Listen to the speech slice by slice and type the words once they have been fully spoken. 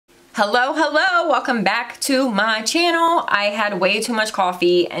Hello, hello, welcome back to my channel. I had way too much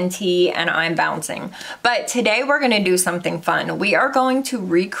coffee and tea and I'm bouncing. But today we're gonna do something fun. We are going to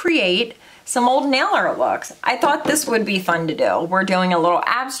recreate some old nail art looks. I thought this would be fun to do. We're doing a little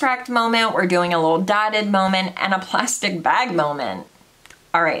abstract moment, we're doing a little dotted moment, and a plastic bag moment.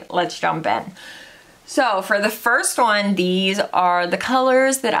 All right, let's jump in. So for the first one, these are the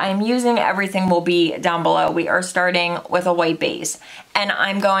colors that I'm using. Everything will be down below. We are starting with a white base. And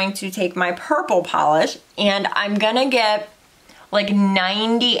I'm going to take my purple polish and I'm gonna get like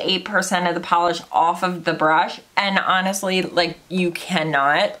 98% of the polish off of the brush. And honestly, like, you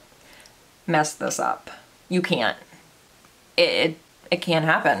cannot mess this up. You can't. It can't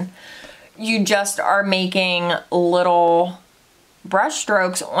happen. You just are making little brush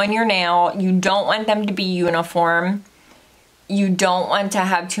strokes on your nail. You don't want them to be uniform. You don't want to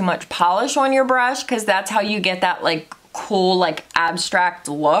have too much polish on your brush because that's how you get that like cool like abstract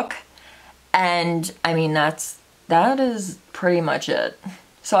look. And I mean that is pretty much it.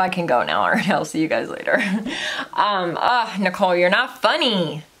 So I can go now. All right, I'll see you guys later. Nicole, you're not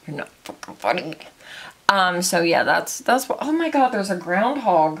funny. You're not fucking funny. So yeah, that's what, oh my God, there's a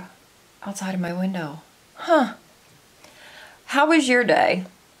groundhog outside of my window. Huh. How was your day?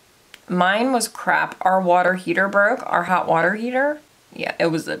 Mine was crap. Our water heater broke, our hot water heater. Yeah, it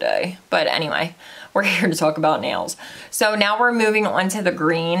was the day. But anyway, we're here to talk about nails. So now we're moving on to the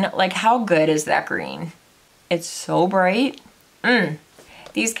green. Like, how good is that green? It's so bright.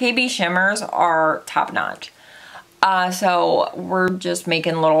 These Kbshimmers are top notch. So we're just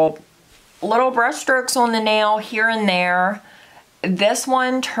making little brush strokes on the nail here and there. This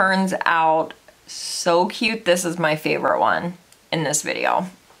one turns out so cute. This is my favorite one in this video.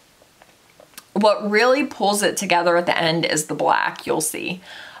 What really pulls it together at the end is the black, you'll see.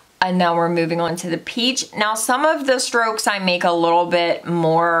 And now we're moving on to the peach. Now some of the strokes I make a little bit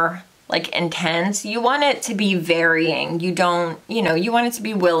more like intense. You want it to be varying. You don't, you want it to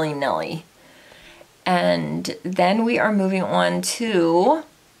be willy-nilly. And then we are moving on to,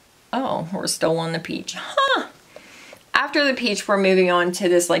 oh, we're still on the peach. Huh. After the peach, we're moving on to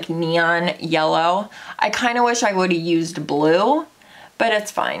this like neon yellow. I kind of wish I would have used blue, but it's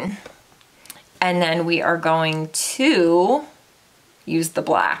fine. And then we are going to use the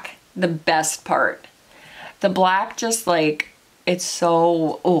black, the best part. The black just like, it's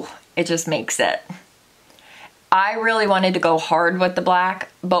so, oh, it just makes it. I really wanted to go hard with the black,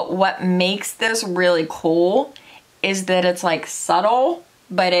 but what makes this really cool is that it's like subtle,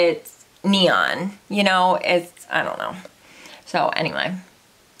 but it's neon, it's, I don't know. So anyway,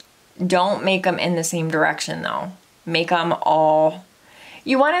 don't make them in the same direction though. Make them all,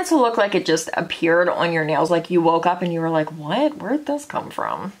 you want it to look like it just appeared on your nails, like you woke up and you were like, what? Where'd this come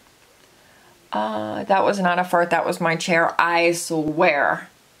from? That was not a fart, that was my chair, I swear.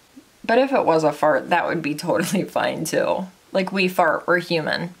 But if it was a fart, that would be totally fine too. Like, we fart, we're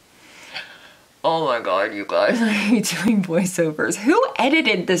human. Oh my God, you guys, I hate doing voiceovers. Who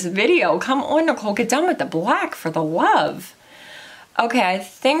edited this video? Come on, Nicole, get done with the black for the love. Okay, I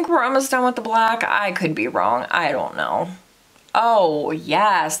think we're almost done with the black. I could be wrong, I don't know. Oh,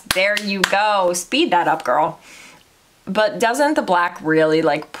 yes, there you go. Speed that up, girl. But doesn't the black really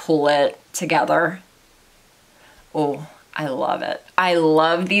like pull it together? Oh, I love it. I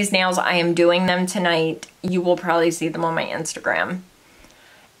love these nails. I am doing them tonight. You will probably see them on my Instagram.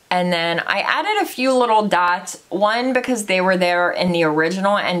 And then I added a few little dots. One, because they were there in the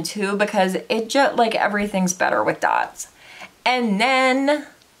original, and two, because it just, like, everything's better with dots. And then,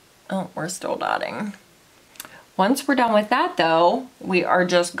 oh, we're still dotting. Once we're done with that though, we are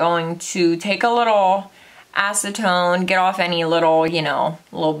just going to take a little acetone, get off any little,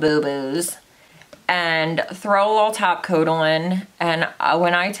 little boo-boos, and throw a little top coat on. And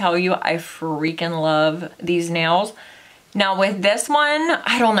when I tell you, I freaking love these nails. Now with this one,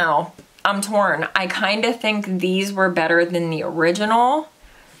 I don't know. I'm torn. I kind of think these were better than the original,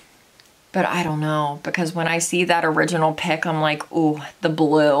 but I don't know, because when I see that original pic, I'm like, ooh, the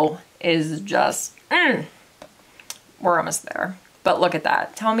blue is just, we're almost there. But look at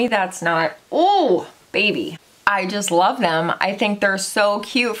that. Tell me that's not, ooh, baby. I just love them. I think they're so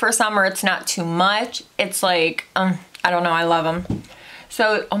cute for summer. It's not too much. It's like, I don't know, I love them.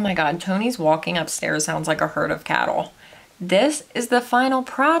 So, oh my God, Tony's walking upstairs, sounds like a herd of cattle. This is the final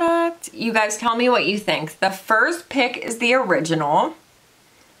product. You guys tell me what you think. The first pick is the original.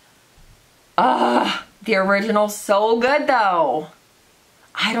 The original's so good though.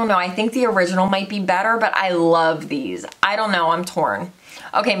 I don't know, I think the original might be better, but I love these. I don't know, I'm torn.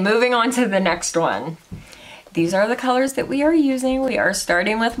 Okay, moving on to the next one. These are the colors that we are using. We are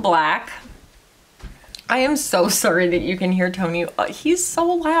starting with black. I am so sorry that you can hear Tony. He's so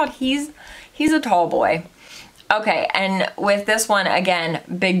loud. He's a tall boy. Okay, and with this one, again,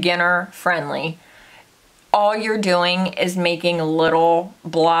 beginner friendly. All you're doing is making little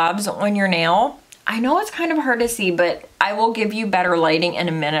blobs on your nail. I know it's kind of hard to see, but I will give you better lighting in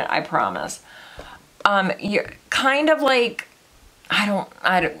a minute, I promise. You're kind of like, I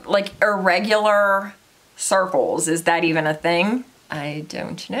don't, like irregular circles. Is that even a thing? I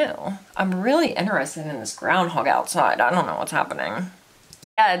don't know. I'm really interested in this groundhog outside. I don't know what's happening.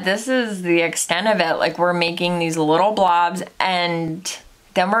 Yeah, this is the extent of it. Like, we're making these little blobs, and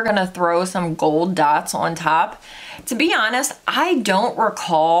then we're gonna throw some gold dots on top. To be honest, I don't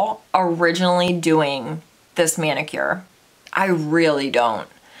recall originally doing this manicure. I really don't.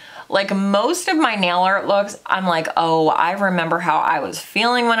 Like, most of my nail art looks, I'm like, oh, I remember how I was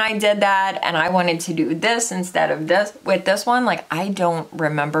feeling when I did that, and I wanted to do this instead of this. With this one, like, I don't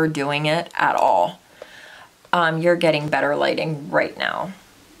remember doing it at all. You're getting better lighting right now.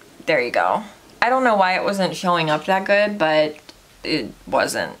 There you go. I don't know why it wasn't showing up that good, but it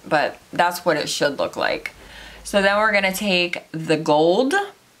wasn't. But that's what it should look like. So then we're gonna take the gold,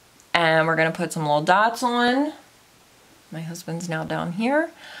 and we're gonna put some little dots on. My husband's now down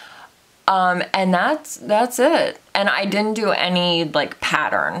here. And that's it. And I didn't do any like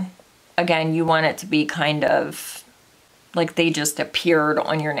pattern. Again, you want it to be kind of like they just appeared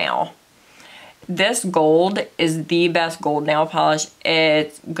on your nail. This gold is the best gold nail polish.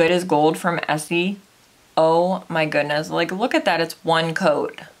 It's good as gold from Essie. Oh my goodness. Like, look at that. It's one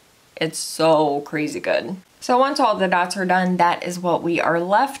coat. It's so crazy good. So once all the dots are done, that is what we are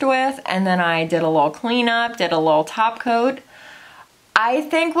left with. And then I did a little cleanup, did a little top coat. I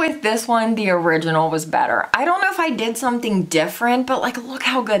think with this one, the original was better. I don't know if I did something different, but like, look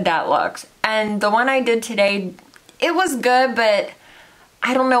how good that looks. And the one I did today, it was good, but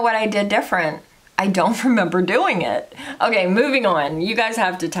I don't know what I did different. I don't remember doing it. Okay, moving on. You guys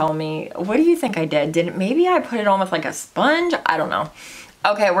have to tell me, what do you think I did? Maybe I put it on with like a sponge? I don't know.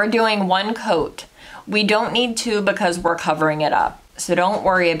 Okay, we're doing one coat. We don't need two because we're covering it up. So don't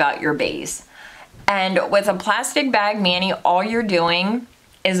worry about your base. And with a plastic bag mani, all you're doing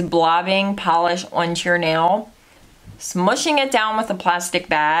is blobbing polish onto your nail, smushing it down with a plastic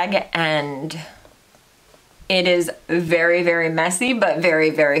bag, and it is very, very messy, but very,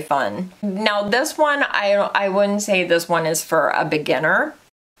 very fun. Now this one, I wouldn't say this one is for a beginner.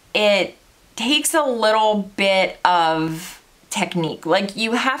 It takes a little bit of technique. Like,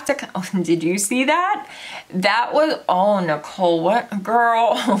 you have to, oh, did you see that? That was, oh, Nicole, what, girl?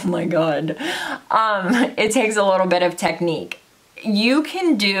 Oh my God. It takes a little bit of technique. You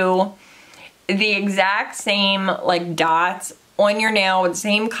can do the exact same like dots on your nail with the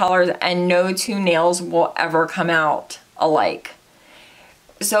same colors, and no two nails will ever come out alike.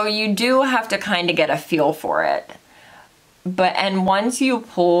 So you do have to kind of get a feel for it. But, and once you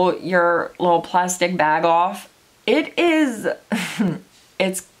pull your little plastic bag off, it is,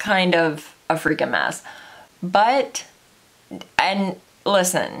 it's kind of a freaking mess. But, and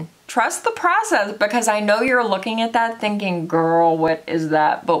listen, trust the process, because I know you're looking at that thinking, girl, what is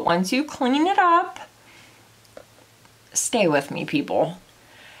that? But once you clean it up, stay with me, people.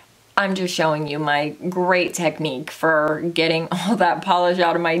 I'm just showing you my great technique for getting all that polish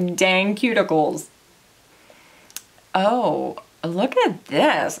out of my dang cuticles. Oh, look at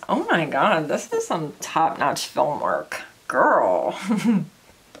this. Oh my God, this is some top-notch film work. Girl.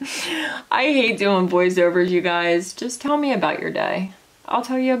 I hate doing voiceovers, you guys. Just tell me about your day. I'll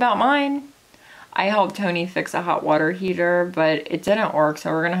tell you about mine. I helped Tony fix a hot water heater, but it didn't work,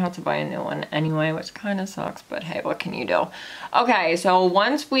 so we're gonna have to buy a new one anyway, which kind of sucks, but hey, what can you do? Okay, so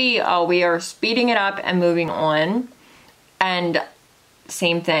once we are speeding it up and moving on, and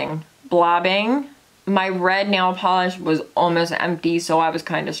same thing, blobbing. My red nail polish was almost empty, so I was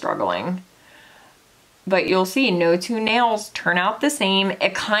kind of struggling. But you'll see, no two nails turn out the same.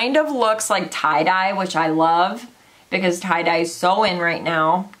 It kind of looks like tie-dye, which I love, because tie-dye is so in right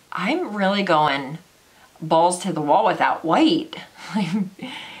now. I'm really going balls to the wall with that white.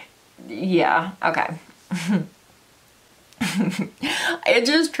 Yeah, okay. It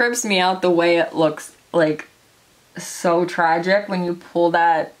just trips me out the way it looks, like, so tragic when you pull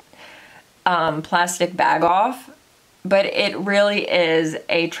that plastic bag off. But it really is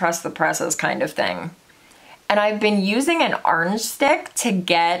a trust the process kind of thing. And I've been using an orange stick to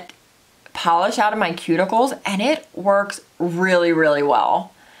get polish out of my cuticles, and it works really, really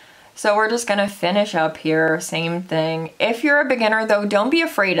well. So we're just gonna finish up here, same thing. If you're a beginner though, don't be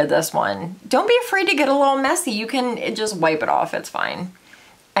afraid of this one. Don't be afraid to get a little messy. You can just wipe it off, it's fine.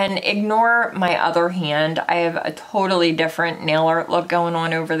 And ignore my other hand. I have a totally different nail art look going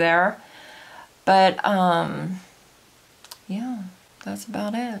on over there. But, yeah, that's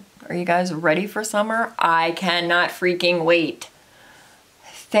about it. Are you guys ready for summer? I cannot freaking wait.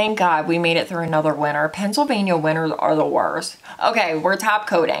 Thank God we made it through another winter. Pennsylvania winters are the worst. Okay, we're top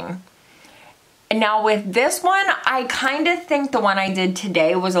coating. And now with this one, I kind of think the one I did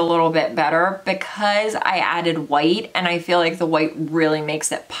today was a little bit better because I added white and I feel like the white really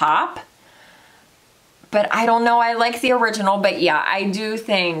makes it pop. But I don't know, I like the original, but yeah, I do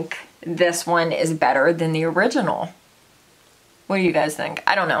think this one is better than the original. What do you guys think?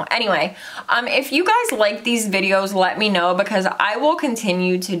 I don't know. Anyway, if you guys like these videos, let me know because I will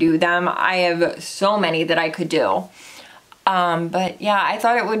continue to do them. I have so many that I could do. But yeah, I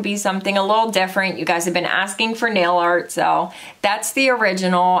thought it would be something a little different. You guys have been asking for nail art, so that's the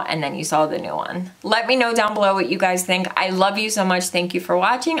original, and then you saw the new one. Let me know down below what you guys think. I love you so much. Thank you for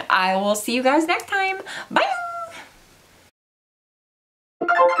watching. I will see you guys next time. Bye!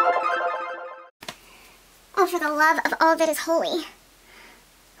 Oh, for the love of all that is holy.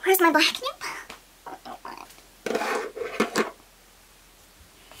 Where's my black nail?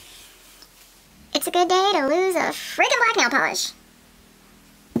 It's a good day to lose a freaking black nail polish.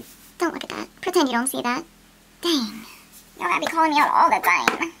 Don't look at that. Pretend you don't see that. Dang. Y'all gotta be calling me out all the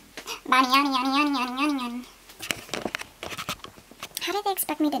time. Bonnie, yanny, yanny, yanny, yanny, yanny, yanny. How did they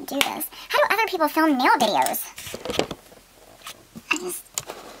expect me to do this? How do other people film nail videos?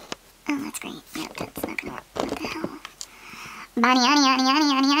 Oh, that's great. Yep, that's not gonna work. What the hell? Bonnie, yanny, yanny, yanny,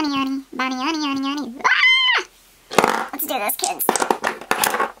 yanny, yanny, yanny. Bonnie, yanny, yanny, yanny. Ah! Let's do this, kids.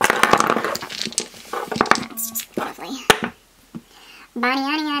 That's just lovely. Bonnie,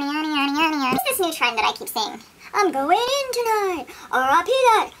 yanny, yanny, yanny, yanny, yanny, yanny. What's this new trend that I keep saying? I'm going in tonight. R.I.P.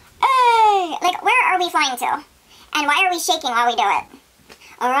 that. Hey! Like, where are we flying to? And why are we shaking while we do it?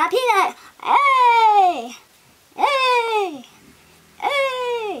 R.I.P. that. Hey! Hey!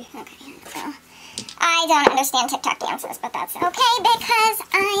 Hey! Okay, so I don't understand TikTok dances, but that's okay because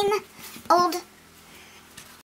I'm old